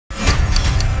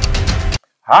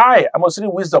Hi, I'm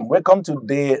Osiri Wisdom. Welcome to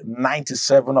day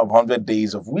 97 of 100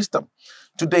 Days of Wisdom.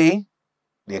 Today,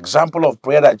 the example of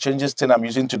prayer that changes things I'm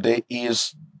using today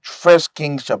is 1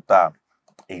 Kings chapter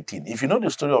 18. If you know the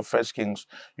story of 1 Kings,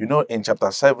 you know in chapter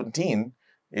 17,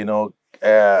 Elijah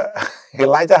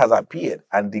has appeared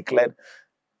and declared,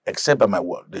 except by my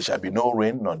word, there shall be no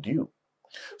rain nor dew.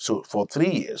 So for 3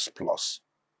 years plus,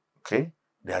 okay,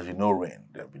 there has been no rain,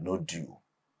 there will be no dew.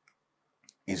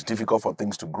 It's difficult for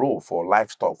things to grow, for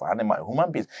livestock, for animals,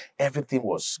 human beings. Everything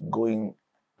was going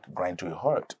to grind to a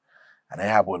halt. And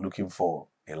Ahab was looking for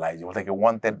Elijah. It was like a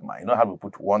wanted man. You know how we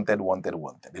put wanted, wanted,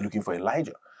 wanted. They're looking for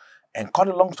Elijah. And cut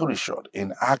a long story short,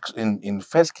 in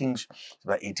 1 Kings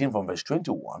 18 from verse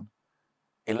 21,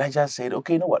 Elijah said,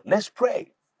 okay, you know what? Let's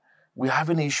pray. We're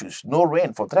having issues. No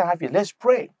rain for 3.5 years. Let's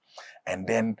pray. And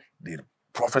then the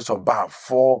prophets of Baal,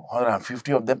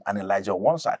 450 of them, and Elijah on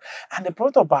one side. And the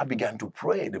prophets of Baal began to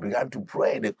pray. They began to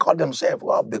pray. They cut themselves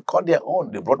up. They cut their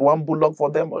own. They brought one bullock for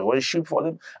them, or one sheep for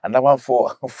them, and that one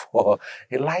for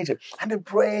Elijah. And they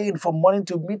prayed from morning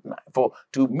to midnight,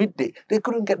 to midday. They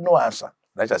couldn't get no answer.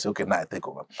 Elijah said, okay, now I take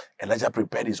over. Elijah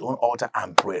prepared his own altar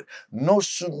and prayed. No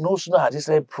sooner had he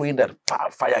started praying that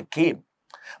fire came.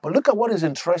 But look at what is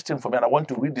interesting for me, and I want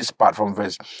to read this part from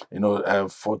verse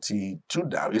 42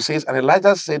 down. It says, and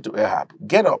Elijah said to Ahab,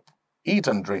 get up, eat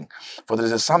and drink, for there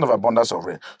is a sound of abundance of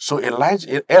rain. So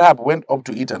Ahab went up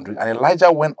to eat and drink, and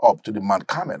Elijah went up to the Mount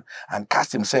Carmel and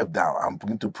cast himself down and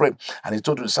began to pray. And he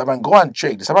told the servant, go and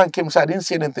check. The servant came and said, I didn't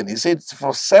see anything. He said,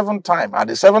 for 7 times. At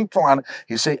the 7th one,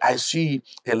 he said, I see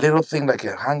a little thing like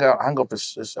a hang of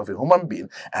a human being.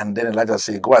 And then Elijah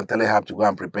said, go and tell Ahab to go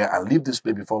and prepare and leave this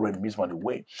place before rain meets on the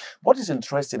way. What is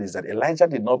interesting is that Elijah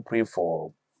did not pray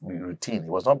for routine. He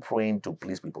was not praying to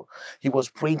please people. He was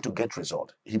praying to get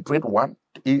result. He prayed one.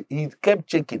 He kept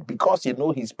checking because he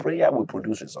know his prayer will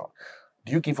produce result.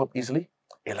 Do you give up easily?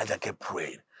 Elijah kept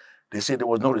praying. They said there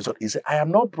was no result. He said, I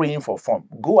am not praying for form.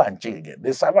 Go and check again.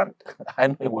 The servant, I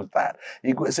know he was tired.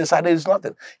 He says, there is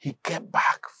nothing. He kept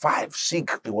back 5,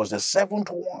 6. It was the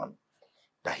 7th one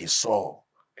that he saw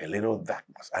a little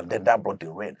darkness. And then that brought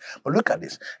the rain. But look at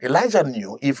this. Elijah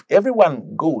knew if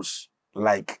everyone goes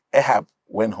like Ahab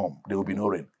went home, there will be no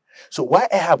rain. So while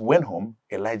Ahab went home,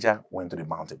 Elijah went to the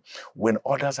mountain. When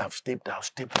others have stepped out,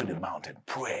 step to the mountain.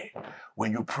 Pray.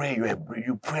 When you pray,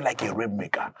 you pray like a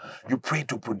rainmaker. You pray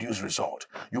to produce result.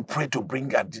 You pray to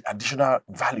bring additional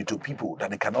value to people that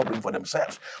they cannot bring for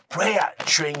themselves. Prayer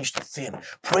changed things.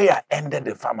 Prayer ended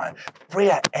the famine.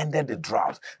 Prayer ended the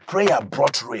drought. Prayer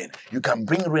brought rain. You can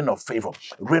bring rain of favor,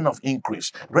 rain of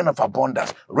increase, rain of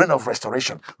abundance, rain of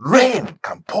restoration. Rain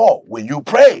can pour when you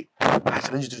pray. I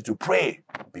challenge you to pray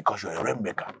because you're a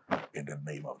rainmaker in the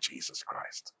name of Jesus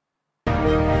Christ.